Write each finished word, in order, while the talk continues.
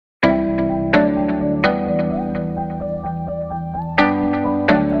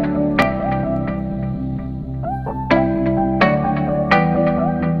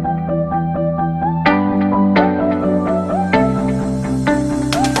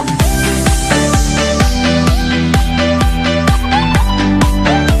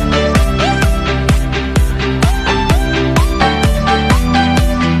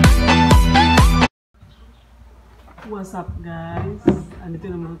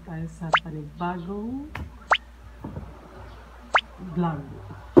tayo sa panibagong vlog.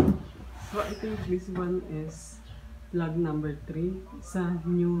 So I think this one is vlog number 3 sa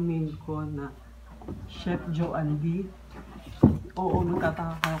new name ko na ChefJoanD. Oo,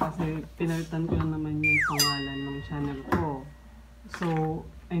 magtataka kayo kasi pinalitan ko lang naman yung pangalan ng channel ko. So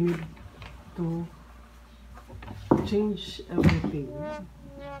I need to change everything.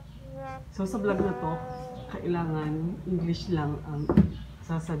 So sa vlog na to, kailangan English lang ang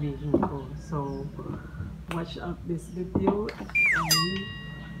sasabihin ko. So watch out this video and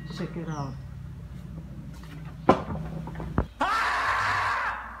check it out.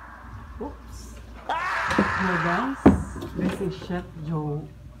 Oops. Hello guys, this is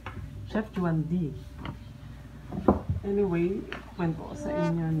ChefJoanD. Anyway, kwento ko sa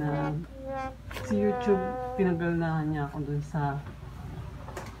inyo na si YouTube pinagalahan niya ako dun sa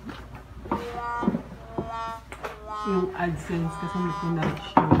yung AdSense kasi may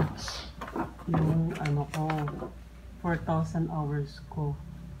pinarich yung ano ko 4,000 hours ko,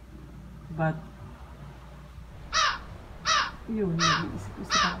 but yun, nag-iisip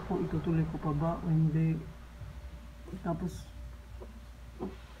ako kung itutuloy ko pa ba o hindi. Tapos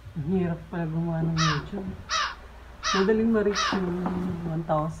hirap pala gumawa ng YouTube. Madaling ma-reach yung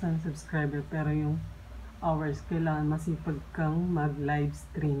 1,000 subscriber, pero yung hours kailangan masipag kang mag-live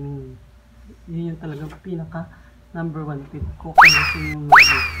streaming. Yun yung talagang pinaka number 1 tip ko kung yung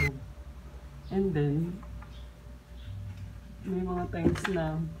mag-YouTube. And then may mga times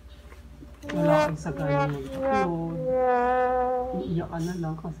na wala akong sagana mag-upload, iiyak ka na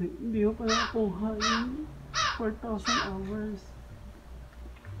lang kasi hindi ko pa nakuha yung 4,000 hours.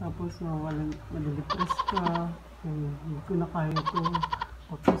 Tapos madidepress ka, hindi ko na kaya ito,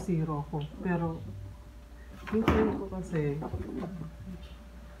 auto zero ako. Pero yung friend ko kasi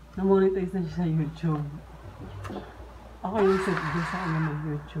na-monetize na siya sa YouTube. Ako yung set din sa kanya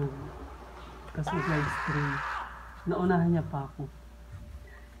mag-YouTube kasi mag-live stream. Naunahan niya pa ako.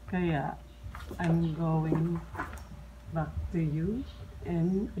 Kaya I'm going back to you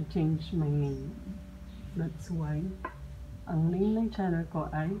and I changed my name. That's why ang name ng channel ko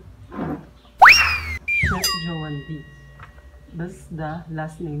ay ChefJoanD. That's the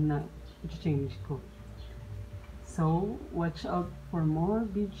last name na i-change ko. So, watch out for more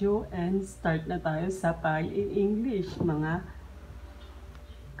video and start na tayo sa pag-i-English, mga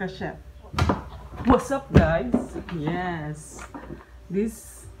ka-chef. What's up guys? Yes,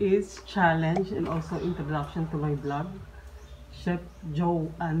 this is challenge and also introduction to my vlog.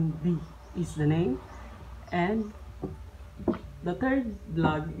 ChefJoanD is the name. And the third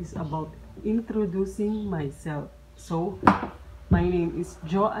vlog is about introducing myself. So, my name is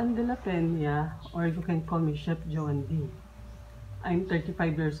Joan de la Peña, or you can call me ChefJoanD. I'm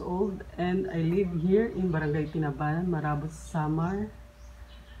 35 years old and I live here in Barangay Tinabanan, Marabos, Samar,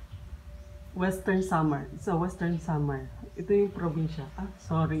 Western Samar. It's a Western Samar. Ito yung probinsya.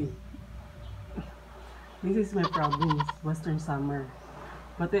 Sorry. This is my province, Western Samar.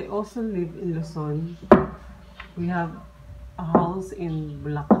 But I also live in Luzon. We have a house in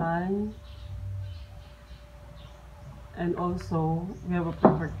Bulacan. And also, we have a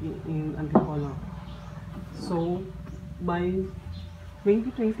property in Antipolo. So, by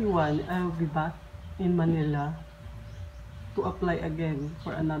 2021, I will be back in Manila to apply again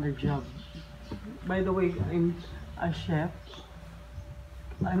for another job. By the way, I'm a chef.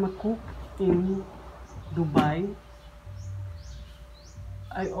 I'm a cook in Dubai.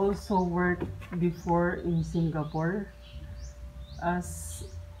 I also worked before in Singapore as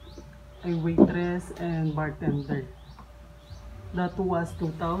a waitress and bartender. That was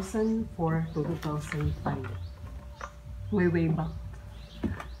 2004 to 2005. Way back.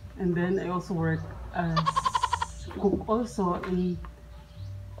 And then I also worked as cook also in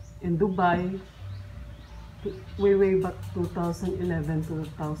Dubai. Way back 2011 to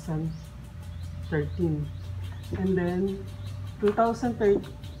 2013. And then 2014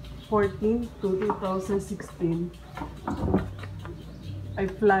 to 2016 I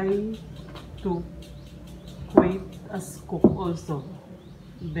fly to Kuwait as cook also.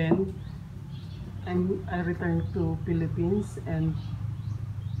 Then I returned to Philippines and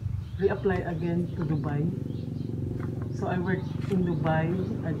reapply again to Dubai. So I worked in Dubai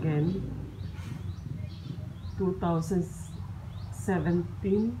again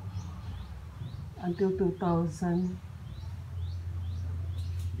 2017 until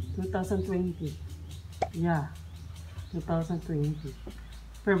 2020. Yeah, 2020.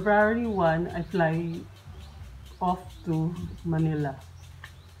 February 1, I fly off to Manila.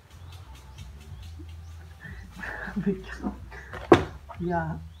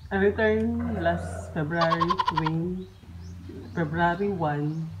 Yeah, I returned last February February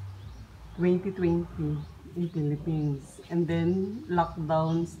 1, 2020 in Philippines. And then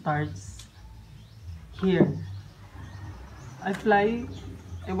lockdown starts here.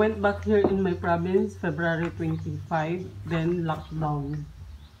 I went back here in my province February 25, then lockdown.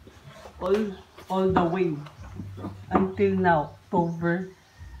 All the way until now, October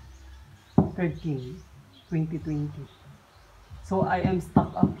 13, 2020. So I am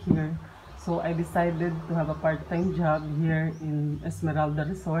stuck up here. So I decided to have a part-time job here in Esmeralda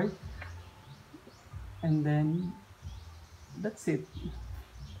Resort. And then that's it.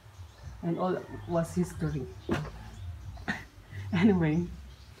 And all was history. Anyway,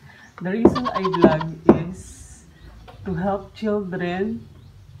 the reason I vlog is to help children.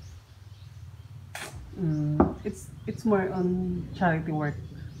 It's more on charity work.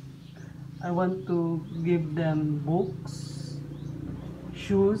 I want to give them books,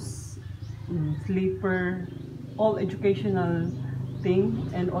 shoes, slipper, all educational thing,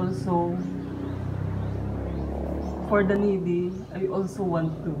 and also for the needy, I also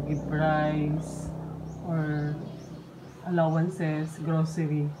want to give rice or allowances,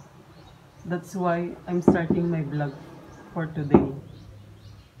 grocery. That's why I'm starting my vlog for today.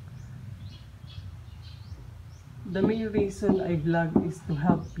 The main reason I vlog is to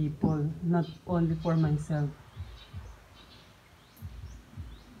help people, not only for myself.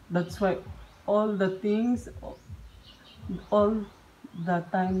 That's why all the things, all the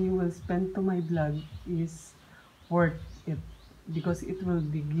time you will spend to my vlog is worth it, because it will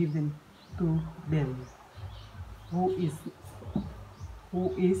be given to them who is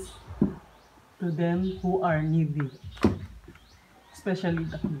to them who are needy, especially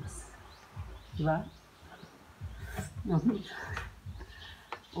the kids, diba?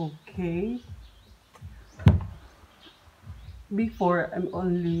 Okay. Before, I'm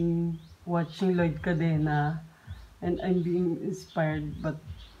only watching Lloyd Cadena and I'm being inspired, but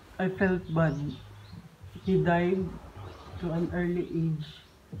I felt bad. He died to an early age,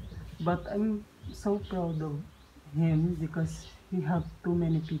 but I'm so proud of him because he helped too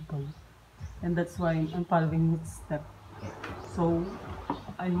many people, and that's why I'm following his step. So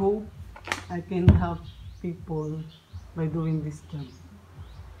I hope I can help people by doing this job.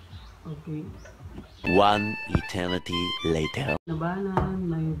 Okay. One eternity later. Nabanan,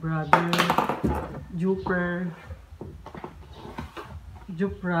 my brother, Juprans,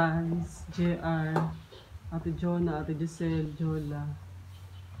 JR, Ate Jonah, Ate Giselle, Jola.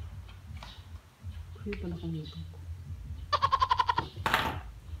 Kaya pala kung ito.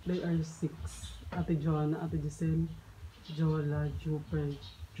 They are 6. Ate Jonah, Ate Giselle, Jola,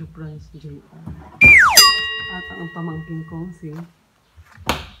 Juprans, JR. At ang pamangkin kong si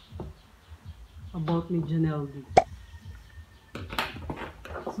about me ChefJoanD.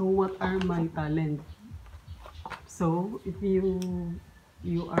 So what are my talent? So if you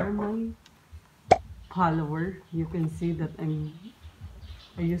are my follower, you can see that I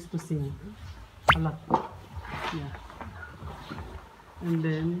used to sing a lot. Yeah. And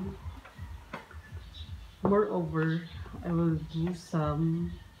then moreover, I will do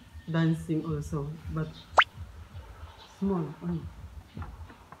some dancing also, but small.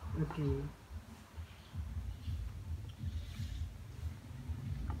 Okay.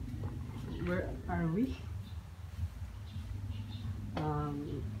 Where are we?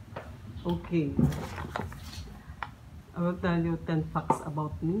 Okay. I will tell you 10 facts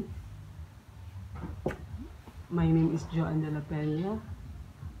about me. My name is ChefJoanD.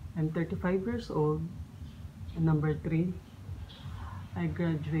 I'm 35 years old. And number 3, I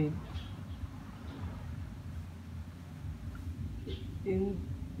graduate in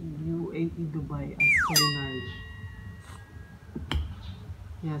UAE Dubai as culinary.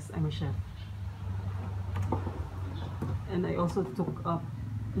 Yes, I'm a chef. And I also took up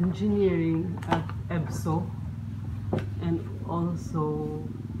engineering at EBSO and also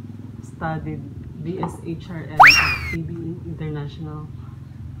studied DSHRM at PBE International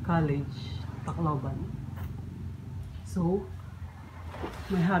College, Tacloban. So,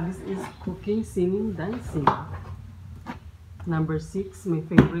 my hobbies is cooking, singing, dancing. Number 6, my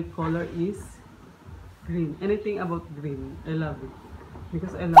favorite color is green. Anything about green, I love it.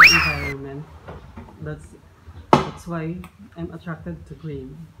 Because I love environment. That's why I'm attracted to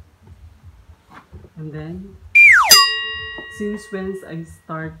green. And then, since when I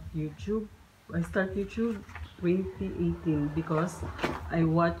start YouTube 2018 because I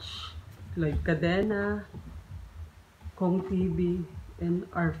watch like Cadena, Kong TV, and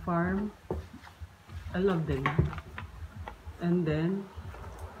Our Farm. I love them. And then,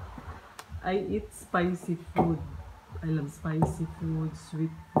 I eat spicy food. I love spicy food, sweet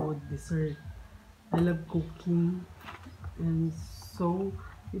food, dessert. I love cooking. And so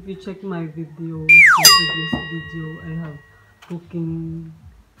if you check my video, my previous video, I have cooking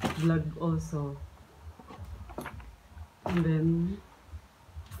vlog also. And then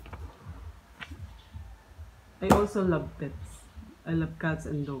I also love pets. I love cats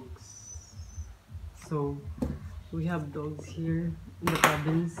and dogs. So we have dogs here in the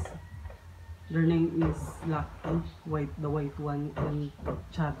province. Their name is Lucky, the white one, and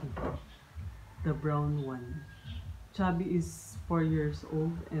Chubby, the brown one. Chubby is 4 years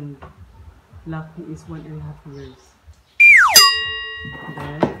old and Lucky is 1.5 years.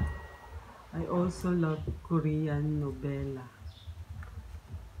 Then I also love Korean novela.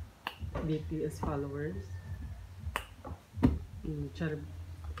 BTS followers.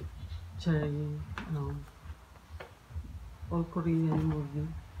 All Korean movie.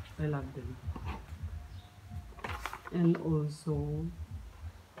 I love them. And also,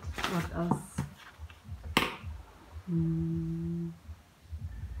 what else?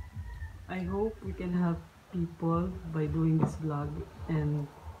 I hope we can help people by doing this vlog, and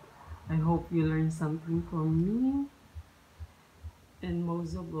I hope you learn something from me. And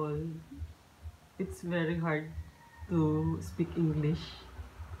most of all, it's very hard to speak English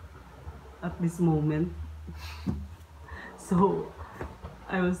at this moment. So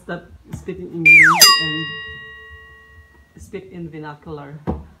I will stop speaking English and speak in vernacular,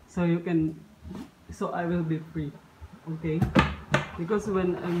 so I will be free, okay? Because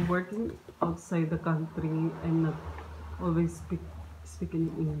when I'm working outside the country, I'm not always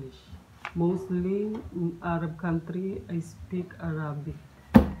speaking English. Mostly in Arab country, I speak Arabic.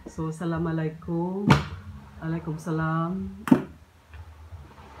 So salam alaikum, alaikum salam,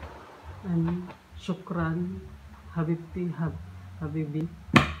 and shukran, habibti, habibi.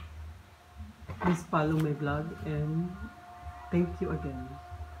 Please follow my vlog and thank you again.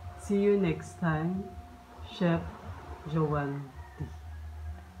 See you next time, ChefJoanD.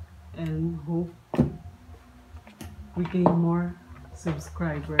 And hope we gain more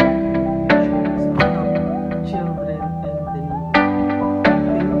subscribers.